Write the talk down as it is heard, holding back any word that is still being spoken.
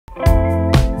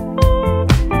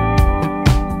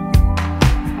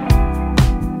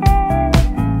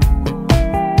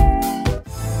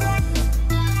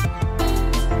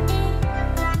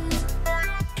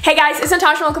Hey guys, it's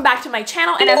Natasha. Welcome back to my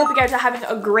channel, and I hope you guys are having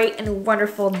a great and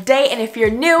wonderful day. And if you're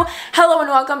new, hello and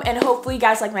welcome, and hopefully you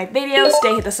guys like my videos.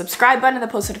 Stay, hit the subscribe button and the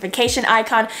post notification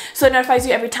icon so it notifies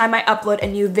you every time I upload a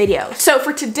new video. So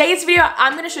for today's video,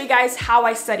 I'm going to show you guys how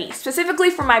I study, specifically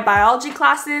for my biology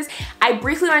classes. I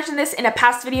briefly mentioned this in a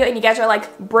past video, and you guys are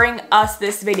like, bring us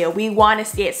this video. We want to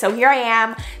see it. So here I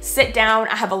am, sit down.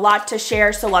 I have a lot to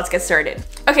share, so let's get started.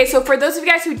 Okay, so for those of you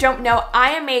guys who don't know,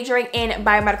 I am majoring in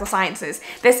biomedical sciences.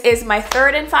 This is my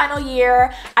third and final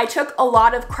year. I took a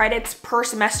lot of credits per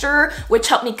semester, which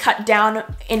helped me cut down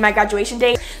in my graduation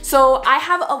date. So I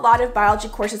have a lot of biology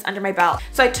courses under my belt.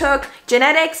 So I took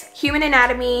genetics, human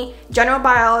anatomy, general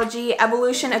biology,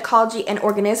 evolution, ecology, and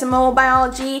organismal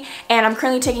biology. And I'm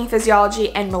currently taking physiology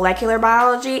and molecular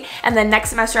biology. And then next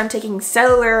semester I'm taking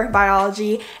cellular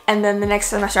biology. And then the next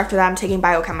semester after that I'm taking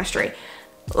biochemistry.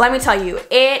 Let me tell you,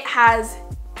 it has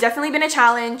definitely been a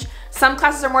challenge. Some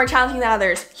classes are more challenging than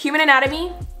others. Human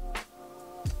anatomy,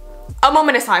 a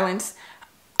moment of silence.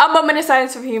 A moment of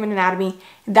silence for human anatomy.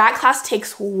 That class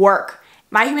takes work.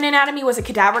 My human anatomy was a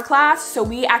cadaver class, so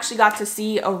we actually got to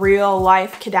see a real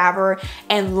life cadaver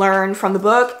and learn from the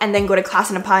book and then go to class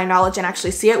and apply knowledge and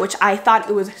actually see it, which I thought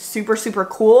it was super, super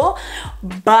cool,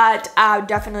 but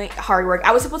definitely hard work.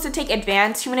 I was supposed to take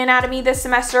advanced human anatomy this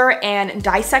semester and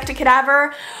dissect a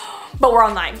cadaver, but we're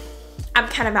online. I'm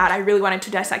kind of mad. I really wanted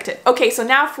to dissect it. Okay, so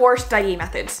now for study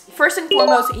methods. First and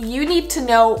foremost, you need to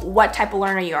know what type of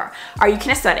learner you are. Are you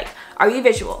kinesthetic? Are you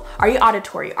visual? Are you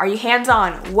auditory? Are you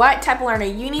hands-on? What type of learner?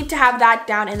 You need to have that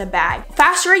down in the bag.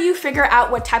 Faster you figure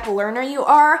out what type of learner you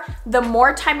are, the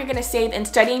more time you're gonna save in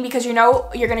studying, because you know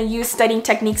you're gonna use studying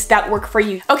techniques that work for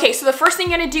you. Okay, so the first thing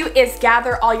you're gonna do is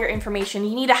gather all your information.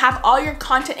 You need to have all your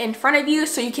content in front of you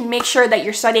so you can make sure that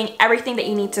you're studying everything that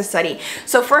you need to study.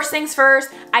 So first things first,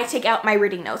 I take out my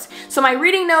reading notes. So my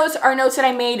reading notes are notes that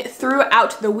I made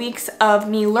throughout the weeks of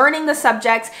me learning the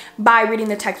subjects by reading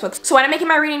the textbooks. So when I'm making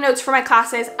my reading notes for my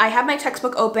classes, I have my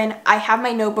textbook open, I have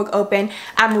my notebook open,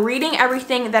 I'm reading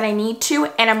everything that I need to,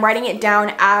 and I'm writing it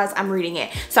down as I'm reading it.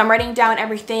 So I'm writing down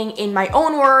everything in my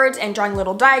own words and drawing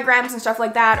little diagrams and stuff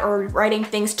like that, or writing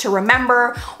things to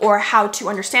remember or how to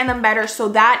understand them better. So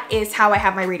that is how I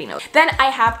have my reading notes. Then I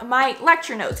have my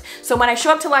lecture notes. So when I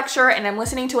show up to lecture and I'm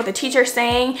listening to what the teacher's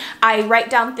saying, I write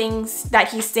down things that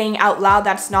he's saying out loud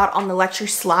that's not on the lecture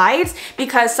slides,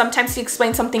 because sometimes he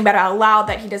explains something better out loud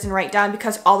that he doesn't write down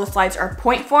because all the slides are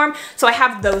point form. So I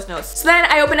have those notes. So then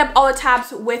I open up all the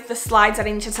tabs with the slides that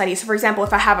I need to study. So for example,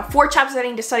 if I have 4 chapters that I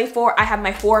need to study for, I have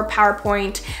my 4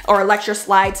 PowerPoint or lecture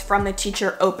slides from the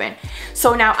teacher open.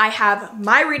 So now I have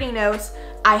my reading notes,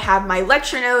 I have my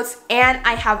lecture notes, and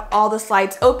I have all the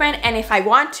slides open. And if I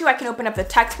want to, I can open up the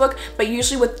textbook, but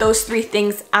usually with those 3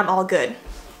 things, I'm all good.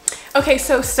 Okay,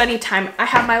 so study time. I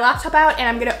have my laptop out and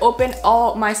I'm gonna open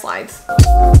all my slides.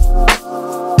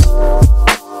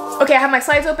 Okay, I have my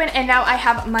slides open, and now I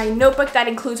have my notebook that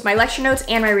includes my lecture notes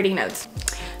and my reading notes.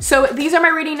 So these are my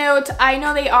reading notes. I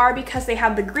know they are because they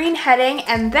have the green heading,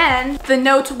 and then the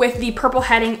notes with the purple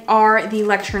heading are the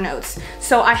lecture notes.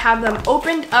 So I have them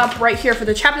opened up right here for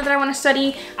the chapter that I want to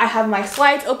study. I have my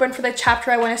slides open for the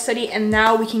chapter I want to study, and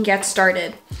now we can get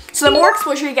started. So the more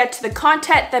exposure you get to the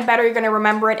content, the better you're going to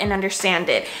remember it and understand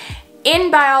it.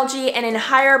 In biology and in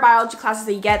higher biology classes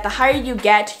that you get, the higher you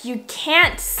get, you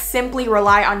can't simply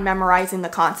rely on memorizing the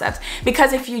concepts,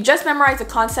 because if you just memorize the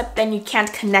concept, then you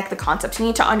can't connect the concepts. You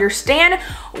need to understand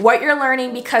what you're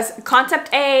learning, because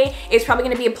concept A is probably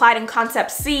going to be applied in concept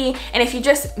C, and if you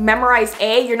just memorize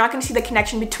A, you're not going to see the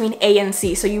connection between A and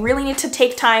C. So you really need to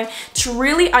take time to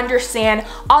really understand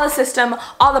all the system,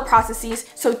 all the processes,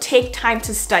 so take time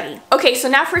to study. Okay, so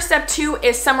now for step 2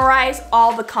 is summarize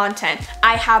all the content.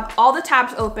 I have all the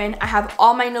tabs open, I have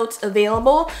all my notes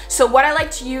available. So what I like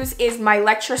to use is my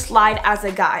lecture slide as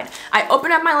a guide. I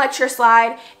open up my lecture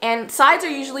slide, and slides are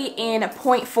usually in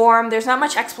point form. There's not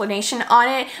much explanation on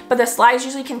it, but the slides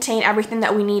usually contain everything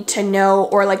that we need to know,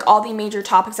 or like all the major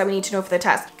topics that we need to know for the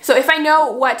test. So if I know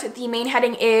what the main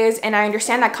heading is and I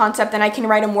understand that concept, then I can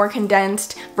write a more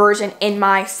condensed version in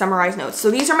my summarized notes. So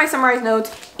these are my summarized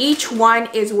notes. Each one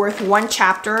is worth 1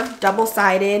 chapter,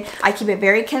 double-sided. I keep it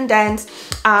very condensed.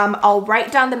 I'll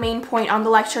write down the main point on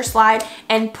the lecture slide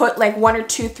and put like 1 or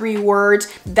 2, 3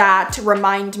 words that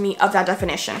remind me of that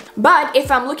definition. But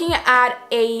if I'm looking at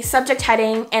a subject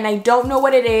heading and I don't know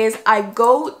what it is, I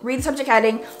go read the subject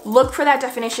heading, look for that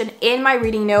definition in my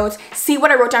reading notes, see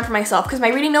what I wrote down for myself, because my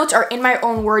reading notes are in my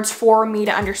own words for me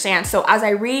to understand. So as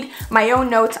I read my own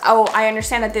notes, oh, I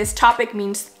understand that this topic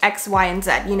means X, Y, and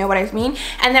Z. You know what I mean?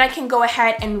 And then I can go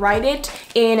ahead and write it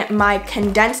in my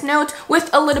condensed notes with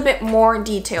a little bit more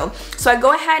detail. So I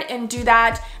go ahead and do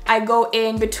that. I go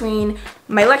in between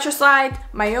my lecture slides,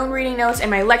 my own reading notes,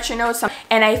 and my lecture notes,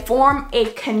 and I form a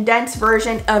condensed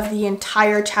version of the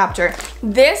entire chapter.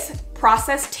 This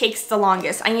process takes the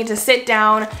longest. I need to sit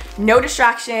down, no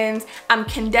distractions. I'm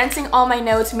condensing all my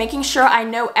notes, making sure I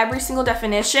know every single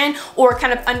definition, or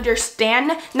kind of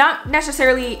understand, not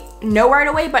necessarily know right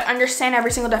away, but understand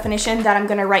every single definition that I'm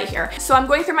gonna write here. So I'm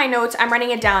going through my notes, I'm writing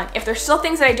it down. If there's still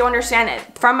things that I don't understand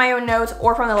from my own notes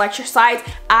or from the lecture slides,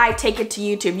 I take it to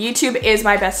YouTube. YouTube is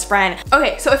my best friend.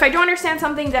 Okay, so if I don't understand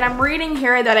something that I'm reading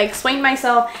here that I explained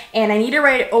myself and I need to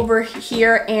write it over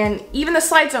here and even the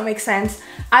slides don't make sense,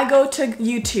 I go to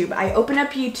YouTube. I open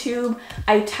up YouTube,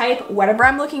 I type whatever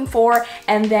I'm looking for,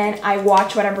 and then I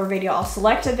watch whatever video. I'll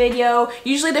select a video,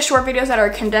 usually the short videos that are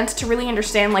condensed to really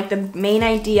understand like the main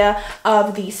idea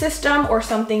of the system or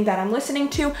something that I'm listening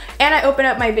to, and I open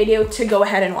up my video to go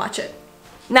ahead and watch it.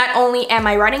 Not only am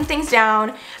I writing things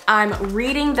down, I'm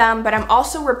reading them, but I'm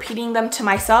also repeating them to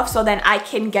myself so then I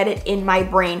can get it in my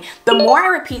brain. The more I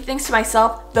repeat things to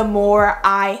myself, the more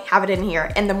I have it in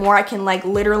here and the more I can like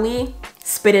literally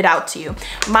spit it out to you.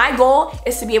 My goal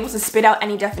is to be able to spit out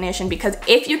any definition, because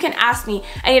if you can ask me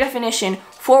any definition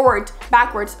forward,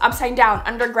 backwards, upside down,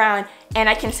 underground, and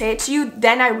I can say it to you,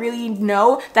 then I really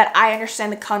know that I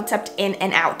understand the concept in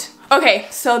and out. Okay,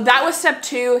 so that was step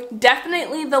 2,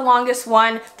 definitely the longest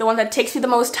one, the one that takes me the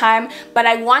most time, but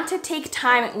I want to take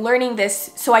time learning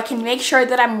this so I can make sure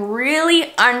that I'm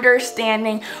really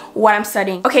understanding what I'm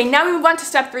studying. Okay, now we move on to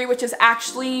step 3, which is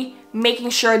actually making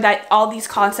sure that all these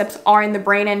concepts are in the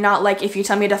brain and not like if you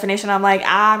tell me a definition, I'm like,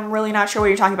 I'm really not sure what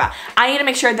you're talking about. I need to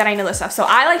make sure that I know this stuff. So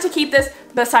I like to keep this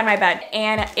beside my bed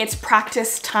and it's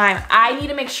practice time. I need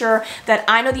to make sure that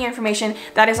I know the information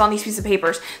that is on these pieces of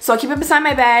papers. So I'll keep it beside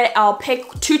my bed. I'll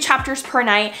pick 2 chapters per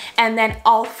night and then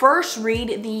I'll first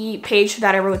read the page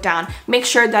that I wrote down. Make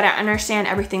sure that I understand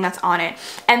everything that's on it.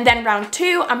 And then round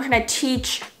 2, I'm gonna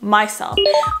teach myself.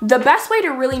 The best way to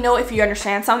really know if you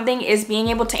understand something is being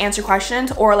able to answer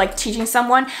questions or like teaching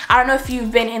someone. I don't know if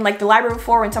you've been in like the library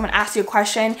before when someone asks you a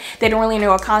question, they don't really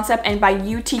know a concept, and by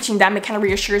you teaching them, it kind of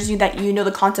reassures you that you know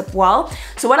the concept well.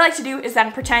 So what I like to do is that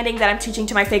I'm pretending that I'm teaching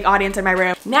to my fake audience in my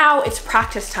room. Now it's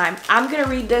practice time. I'm gonna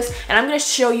read this and I'm gonna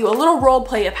show you a little role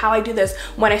play of how I do this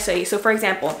when I study. So for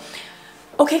example,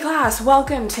 okay class,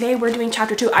 welcome. Today we're doing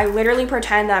chapter 2. I literally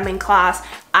pretend that I'm in class.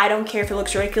 I don't care if it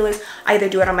looks ridiculous. I either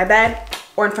do it on my bed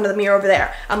or in front of the mirror over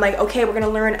there. I'm like, okay, we're gonna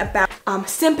learn about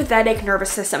sympathetic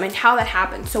nervous system and how that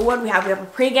happens. So what do we have? We have a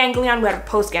preganglion, we have a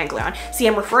postganglion. See,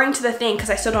 I'm referring to the thing because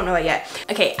I still don't know it yet.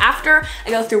 Okay, after I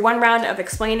go through one round of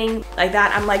explaining like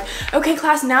that, I'm like, okay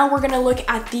class, now we're gonna look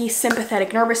at the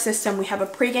sympathetic nervous system. We have a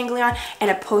preganglion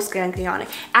and a postganglionic.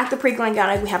 At the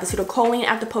preganglionic, we have acetylcholine.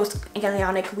 At the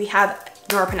postganglionic, we have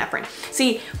norepinephrine.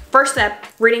 See, first step,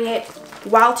 reading it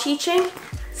while teaching.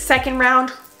 Second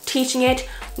round, teaching it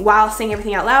while saying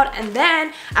everything out loud. And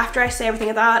then after I say everything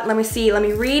out loud, let me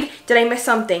read. Did I miss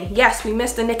something? Yes, we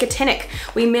missed the nicotinic.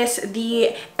 We missed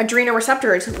the adrenal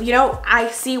receptors. You know, I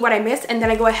see what I missed and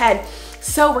then I go ahead.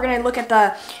 So we're gonna look at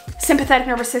the sympathetic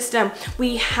nervous system.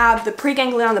 We have the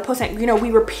preganglion, the postganglion. You know,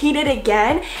 we repeat it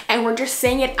again and we're just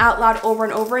saying it out loud over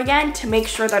and over again to make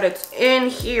sure that it's in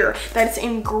here, that it's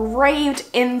engraved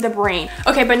in the brain.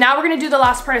 Okay, but now we're gonna do the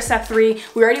last part of step 3.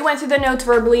 We already went through the notes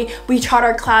verbally, we taught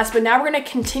our class, but now we're gonna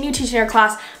continue teaching our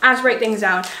class as I write things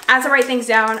down. As I write things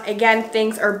down, again,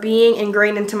 things are being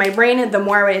ingrained into my brain. The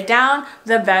more I write it down,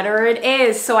 the better it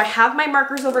is. So I have my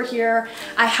markers over here.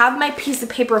 I have my piece of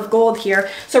paper of gold here.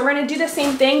 So we're gonna do the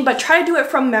same thing, but try to do it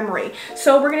from memory.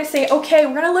 So we're gonna say, okay,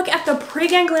 we're gonna look at the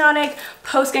preganglionic,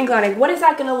 postganglionic. What is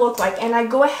that gonna look like? And I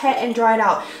go ahead and draw it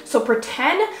out. So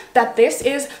pretend that this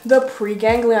is the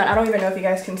preganglion. I don't even know if you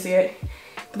guys can see it.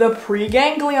 The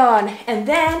preganglion, and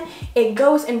then it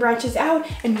goes and branches out,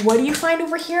 and what do you find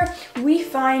over here? We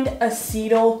find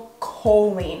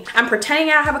acetylcholine. I'm pretending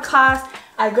I have a class.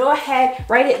 I go ahead,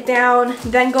 write it down,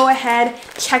 then go ahead,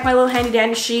 check my little handy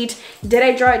dandy sheet. Did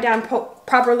I draw it down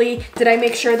properly? Did I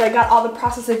make sure that I got all the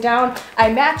processes down?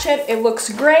 I match it, it looks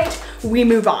great, we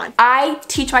move on. I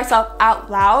teach myself out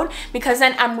loud because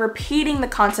then I'm repeating the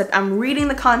concept, I'm reading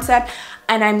the concept,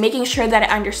 and I'm making sure that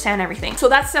I understand everything. So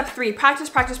that's step 3, practice,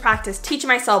 practice, practice, teaching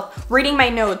myself, reading my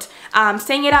notes,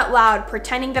 saying it out loud,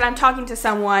 pretending that I'm talking to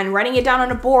someone, writing it down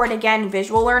on a board. Again,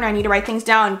 visual learn, I need to write things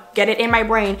down, get it in my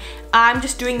brain. I'm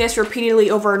just doing this repeatedly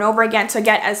over and over again to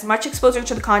get as much exposure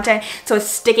to the content so it's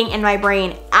sticking in my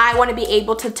brain. I wanna be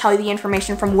able to tell you the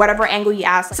information from whatever angle you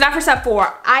ask. So now for step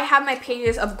 4, I have my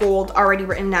pages of gold already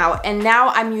written out, and now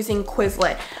I'm using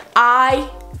Quizlet. I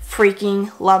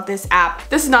freaking love this app.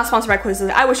 This is not sponsored by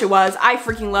Quizlet. I wish it was. I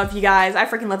freaking love you guys. I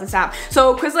freaking love this app.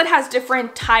 So Quizlet has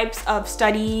different types of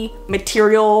study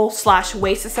material /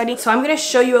 ways to study. So I'm gonna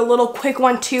show you a little quick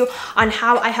one too on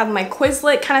how I have my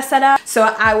Quizlet kind of set up. So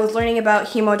I was learning about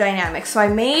hemodynamics. So I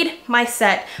made my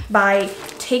set by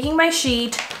taking my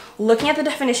sheet, looking at the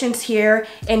definitions here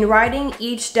and writing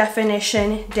each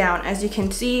definition down. As you can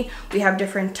see, we have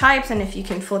different types, and if you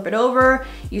can flip it over,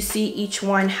 you see each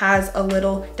one has a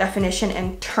little definition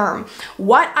and term.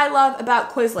 What I love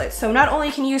about Quizlet, so not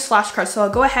only can you use flashcards, so I'll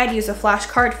go ahead and use a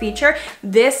flashcard feature.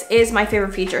 This is my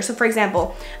favorite feature. So for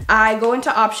example, I go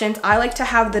into options, I like to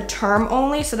have the term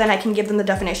only, so then I can give them the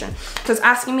definition. So it's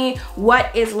asking me,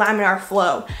 what is laminar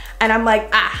flow? And I'm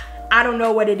like, I don't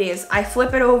know what it is. I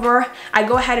flip it over, I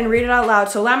go ahead and read it out loud.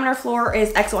 So laminar flow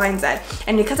is X, Y, and Z.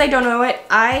 And because I don't know it,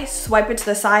 I swipe it to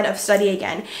the side of study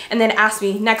again and then ask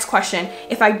me next question.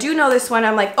 If I do know this one,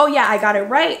 I'm like, oh yeah, I got it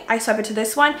right. I swipe it to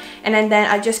this one, and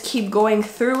then I just keep going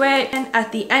through it. And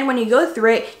at the end, when you go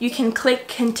through it, you can click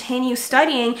continue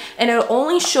studying, and it'll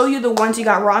only show you the ones you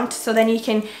got wrong. So then you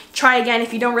can try again.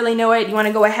 If you don't really know it, you want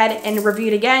to go ahead and review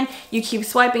it again, you keep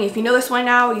swiping. If you know this one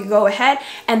now, you go ahead,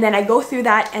 and then I go through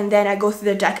that, and then I go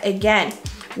through the deck again.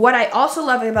 What I also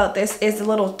love about this is the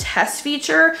little test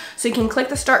feature. So you can click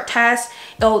the start test,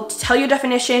 it'll tell you a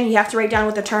definition, you have to write down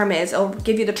what the term is. It'll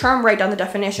give you the term, write down the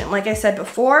definition, like I said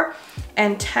before,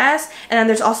 and test. And then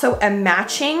there's also a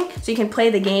matching, so you can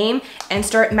play the game and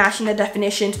start matching the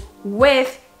definitions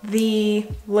with the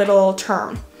little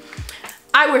term.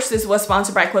 I wish this was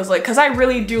sponsored by Quizlet because I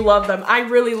really do love them. I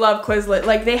really love Quizlet.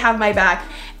 Like, they have my back.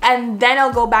 And then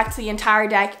I'll go back to the entire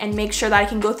deck and make sure that I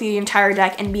can go through the entire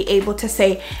deck and be able to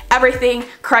say everything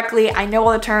correctly. I know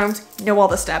all the terms, know all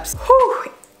the steps. Whew.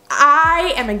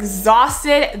 I am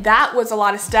exhausted. That was a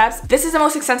lot of steps. This is the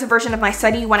most extensive version of my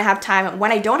study when I have time.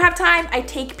 When I don't have time, I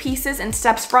take pieces and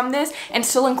steps from this and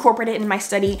still incorporate it in my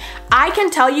study. I can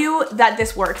tell you that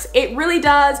this works. It really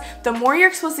does. The more you're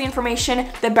exposed to the information,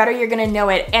 the better you're gonna know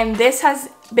it. And this has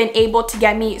been able to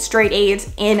get me straight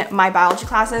A's in my biology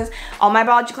classes. All my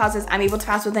biology classes, I'm able to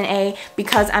pass with an A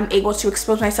because I'm able to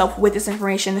expose myself with this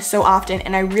information so often,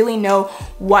 and I really know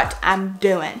what I'm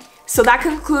doing. So that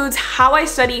concludes how I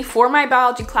study for my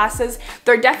biology classes.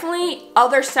 There are definitely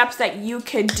other steps that you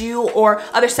could do, or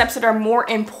other steps that are more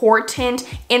important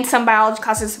in some biology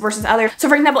classes versus others. So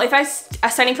for example, if I was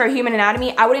studying for human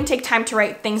anatomy, I wouldn't take time to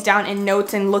write things down in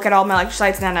notes and look at all my lecture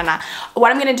slides. No.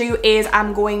 What I'm gonna do is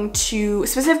I'm going to,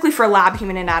 specifically for lab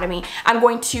human anatomy, I'm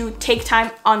going to take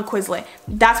time on Quizlet.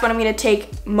 That's what I'm gonna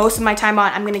take most of my time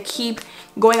on. I'm gonna keep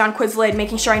going on Quizlet,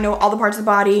 making sure I know all the parts of the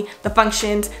body, the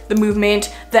functions, the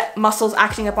movement, the muscles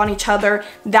acting up on each other.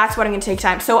 That's what I'm gonna take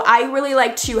time. So I really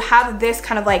like to have this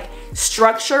kind of like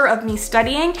structure of me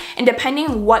studying, and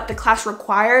depending what the class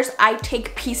requires, I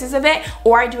take pieces of it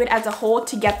or I do it as a whole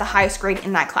to get the highest grade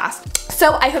in that class.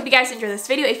 So I hope you guys enjoyed this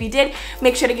video. If you did,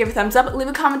 make sure to give it a thumbs up, leave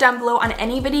a comment down below on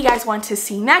any video you guys want to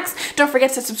see next. Don't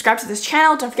forget to subscribe to this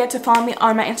channel. Don't forget to follow me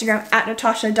on my Instagram at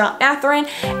natasha.matherin,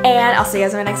 and I'll see you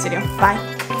guys in my next video. Bye.